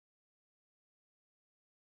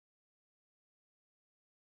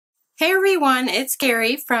Hey everyone, it's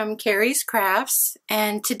Carrie from Carrie's Crafts,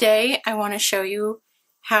 and today I want to show you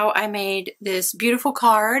how I made this beautiful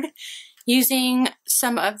card using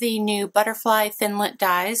some of the new butterfly Thinlit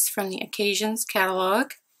dies from the Occasions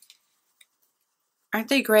catalog. Aren't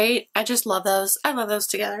they great? I just love those. I love those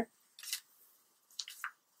together.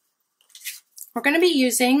 We're going to be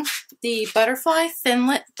using the butterfly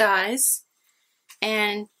Thinlit dies,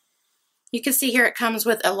 and you can see here it comes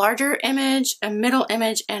with a larger image, a middle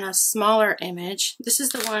image, and a smaller image. This is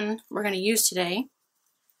the one we're going to use today.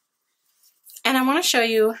 And I want to show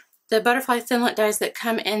you the butterfly Thinlit dies that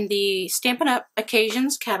come in the Stampin' Up!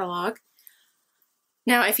 Occasions catalog.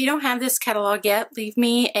 Now, if you don't have this catalog yet, leave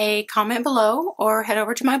me a comment below or head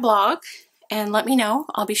over to my blog and let me know.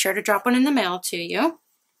 I'll be sure to drop one in the mail to you.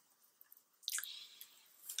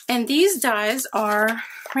 And these dies are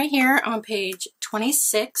right here on page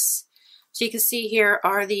 26. So you can see here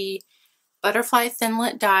are the butterfly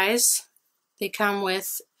Thinlit dies. They come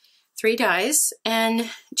with 3 dies. And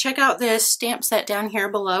check out this stamp set down here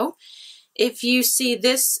below. If you see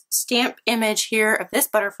this stamp image here of this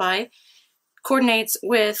butterfly coordinates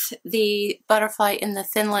with the butterfly in the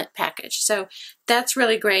Thinlit package. So that's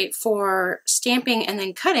really great for stamping and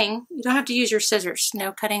then cutting. You don't have to use your scissors.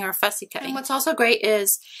 No cutting or fussy cutting. And what's also great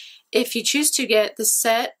is if you choose to get the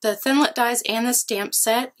set, the Thinlit dies and the stamp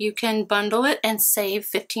set, you can bundle it and save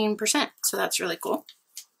 15%. So that's really cool.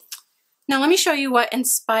 Now let me show you what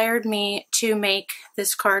inspired me to make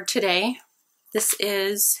this card today. This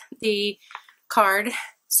is the card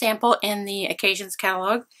sample in the Occasions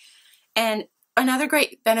catalog. And another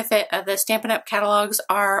great benefit of the Stampin' Up! Catalogs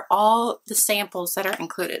are all the samples that are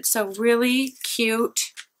included. So really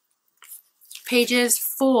cute pages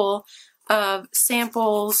full of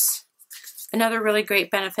samples. Another really great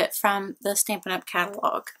benefit from the Stampin' Up!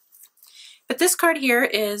 Catalog. But this card here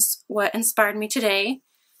is what inspired me today.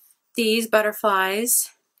 These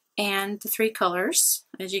butterflies and the 3 colors,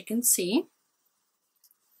 as you can see.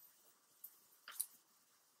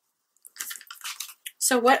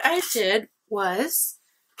 So what I did was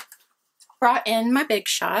brought in my Big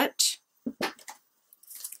Shot,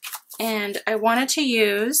 and I wanted to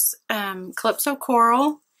use Calypso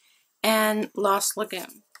Coral and Lost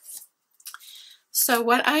Lagoon. So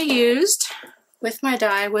what I used with my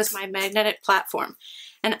die was my magnetic platform,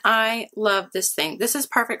 and I love this thing. This is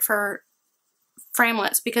perfect for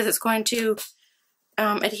framelits because it's going to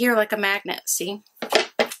adhere like a magnet, see?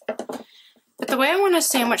 But the way I want to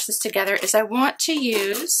sandwich this together is I want to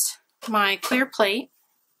use my clear plate.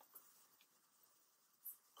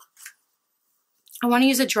 I want to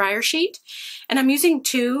use a dryer sheet, and I'm using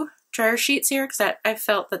 2 dryer sheets here because I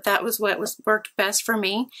felt that that was what worked best for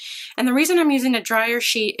me. And the reason I'm using a dryer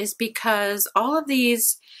sheet is because all of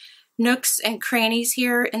these nooks and crannies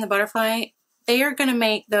here in the butterfly, they are going to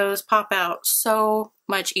make those pop out so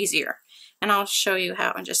much easier. And I'll show you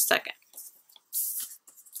how in just a second.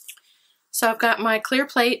 So I've got my clear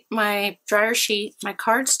plate, my dryer sheet, my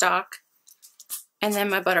cardstock, and then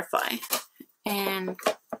my butterfly. And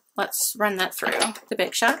let's run that through the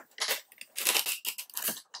Big Shot.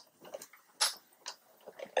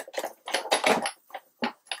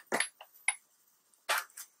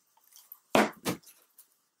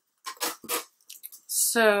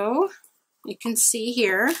 So you can see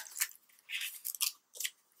here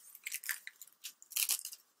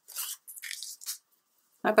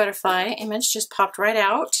my butterfly image just popped right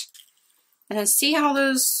out. And then see how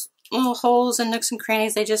those little holes and nooks and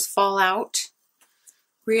crannies, they just fall out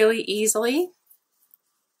really easily.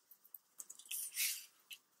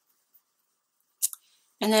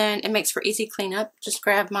 And then it makes for easy cleanup. Just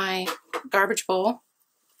grab my garbage bowl,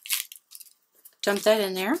 dump that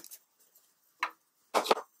in there.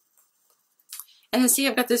 And then see,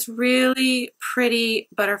 I've got this really pretty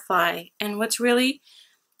butterfly. And what's really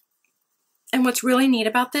neat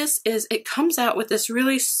about this is it comes out with this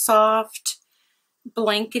really soft,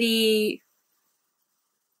 blankety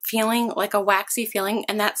feeling, like a waxy feeling,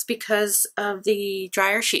 and that's because of the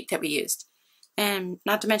dryer sheet that we used. And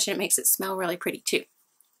not to mention it makes it smell really pretty too.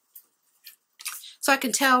 So I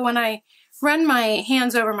can tell when I run my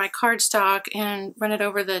hands over my cardstock and run it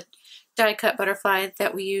over the die cut butterfly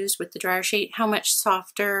that we used with the dryer sheet, how much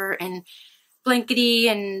softer and blankety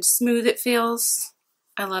and smooth it feels.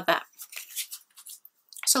 I love that.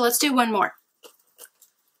 So let's do one more.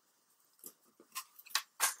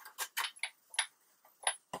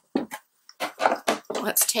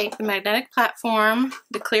 Let's take the magnetic platform,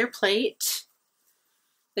 the clear plate,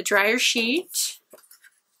 the dryer sheet,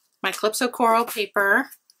 my Calypso Coral paper,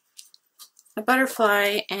 a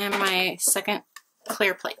butterfly, and my second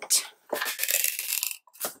clear plate.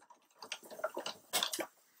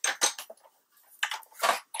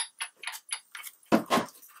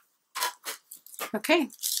 Okay.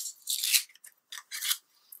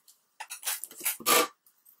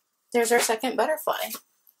 There's our second butterfly.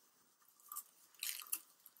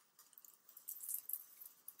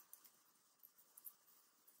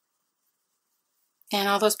 And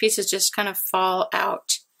all those pieces just kind of fall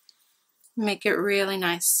out. Make it really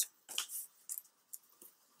nice.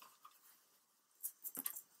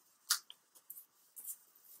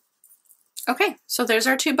 Okay, so there's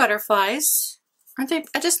our two butterflies. Aren't they?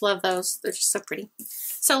 I just love those. They're just so pretty.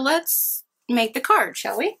 So let's make the card,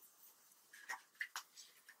 shall we?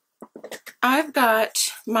 I've got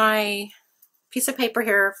my piece of paper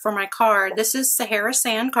here for my card. This is Sahara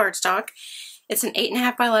Sand cardstock. It's an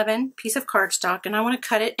 8.5 by 11 piece of cardstock, and I want to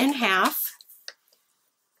cut it in half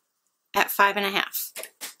at 5.5.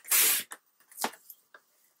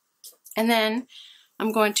 And then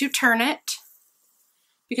I'm going to turn it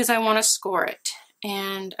because I want to score it.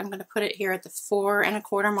 And I'm going to put it here at the 4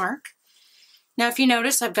 1/4 mark. Now if you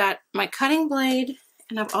notice, I've got my cutting blade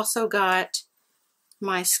and I've also got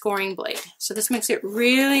my scoring blade. So this makes it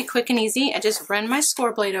really quick and easy. I just run my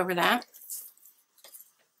score blade over that.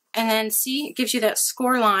 And then see, it gives you that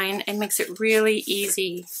score line and makes it really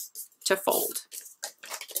easy to fold.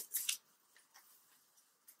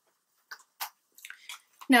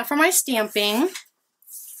 Now for my stamping,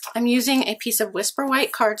 I'm using a piece of Whisper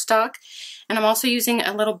White cardstock, and I'm also using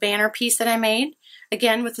a little banner piece that I made,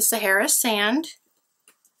 again with the Sahara Sand.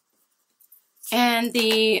 And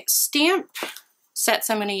the stamp sets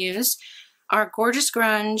I'm going to use are Gorgeous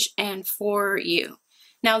Grunge and For You.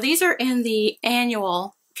 Now these are in the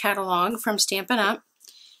annual catalog from Stampin' Up.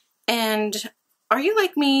 And are you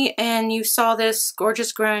like me and you saw this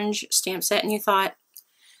Gorgeous Grunge stamp set and you thought,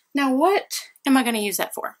 now what am I going to use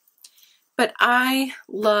that for? But I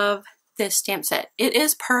love this stamp set. It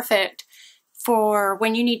is perfect for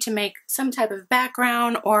when you need to make some type of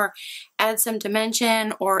background or add some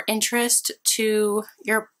dimension or interest to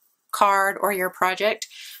your card or your project.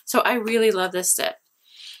 So I really love this set.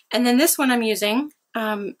 And then this one I'm using,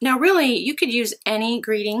 now really you could use any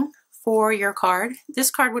greeting for your card. This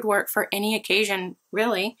card would work for any occasion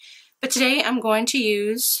really, but today I'm going to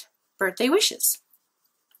use birthday wishes.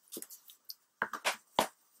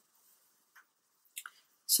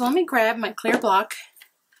 So let me grab my clear block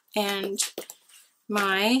and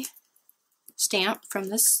my stamp from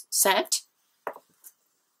this set.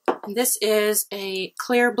 And this is a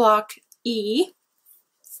clear block E.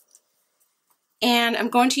 And I'm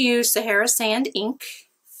going to use Sahara Sand ink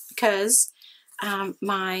because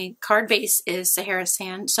my card base is Sahara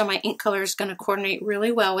Sand, so my ink color is going to coordinate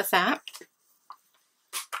really well with that.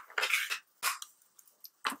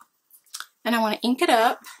 And I want to ink it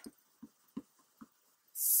up.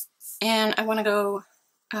 And I want to go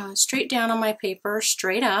straight down on my paper,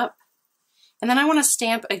 straight up. And then I want to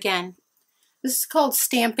stamp again. This is called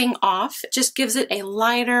stamping off. It just gives it a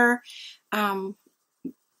lighter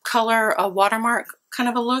color, a watermark kind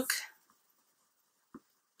of a look.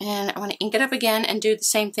 And I want to ink it up again and do the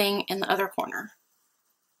same thing in the other corner.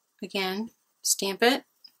 Again, stamp it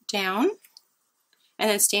down and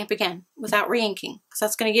then stamp again without re-inking, because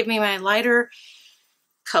that's going to give me my lighter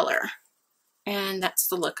color. And that's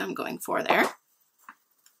the look I'm going for there.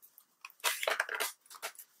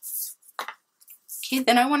 Okay,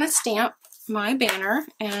 then I want to stamp my banner,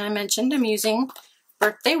 and I mentioned I'm using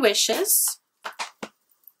Birthday Wishes.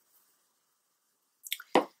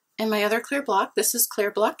 And my other clear block, this is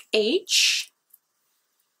clear block H.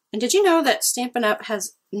 And did you know that Stampin' Up!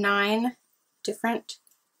 Has 9 different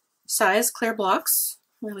size clear blocks?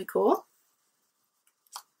 Really cool.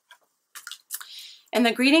 And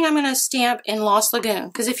the greeting I'm going to stamp in Lost Lagoon,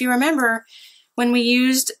 because if you remember, when we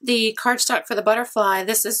used the cardstock for the butterfly,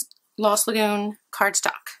 this is Lost Lagoon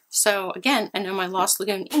cardstock. So again, I know my Lost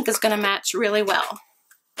Lagoon ink is going to match really well.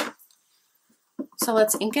 So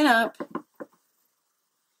let's ink it up.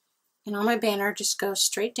 And on my banner, just go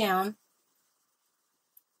straight down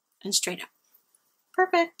and straight up.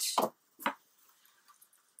 Perfect.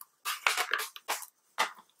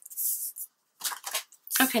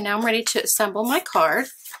 Okay, now I'm ready to assemble my card.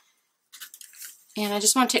 And I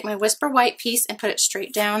just want to take my Whisper White piece and put it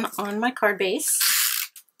straight down on my card base.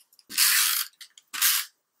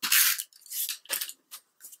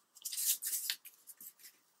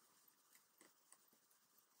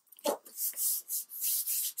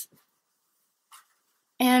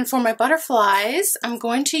 And for my butterflies, I'm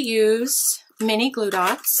going to use mini glue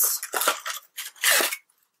dots.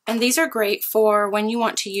 And these are great for when you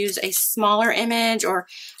want to use a smaller image or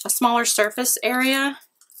a smaller surface area.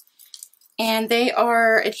 And they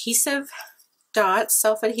are adhesive dots,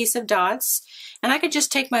 self-adhesive dots. And I could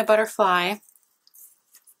just take my butterfly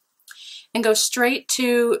and go straight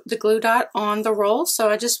to the glue dot on the roll. So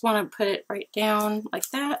I just want to put it right down like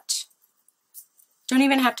that. Don't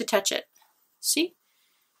even have to touch it. See?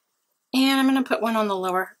 And I'm going to put one on the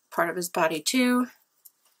lower part of his body too,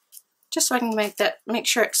 just so I can make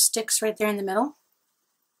sure it sticks right there in the middle.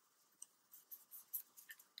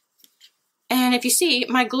 And if you see,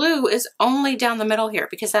 my glue is only down the middle here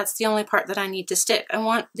because that's the only part that I need to stick. I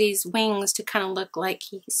want these wings to kind of look like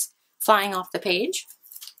he's flying off the page.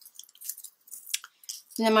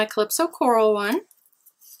 And then my Calypso Coral one.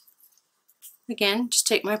 Again, just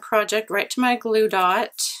take my project right to my glue dot.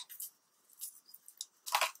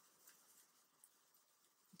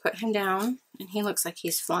 Put him down, and he looks like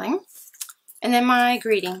he's flying. And then my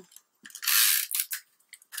greeting.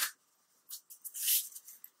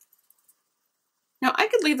 Now I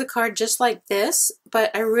could leave the card just like this, but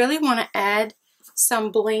I really want to add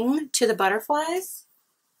some bling to the butterflies.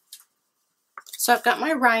 So I've got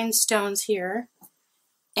my rhinestones here,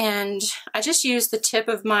 and I just used the tip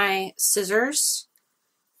of my scissors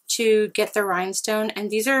to get the rhinestone, and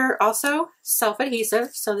these are also self-adhesive,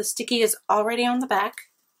 so the sticky is already on the back.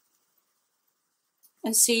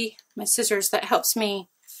 And see my scissors, that helps me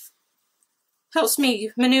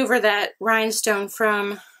maneuver that rhinestone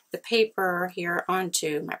from the paper here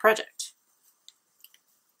onto my project.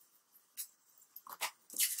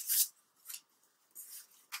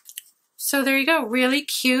 So there you go, really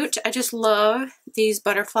cute. I just love these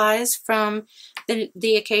butterflies from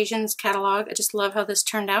the Occasions catalog. I just love how this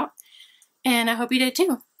turned out, and I hope you did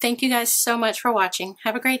too. Thank you guys so much for watching.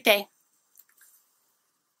 Have a great day.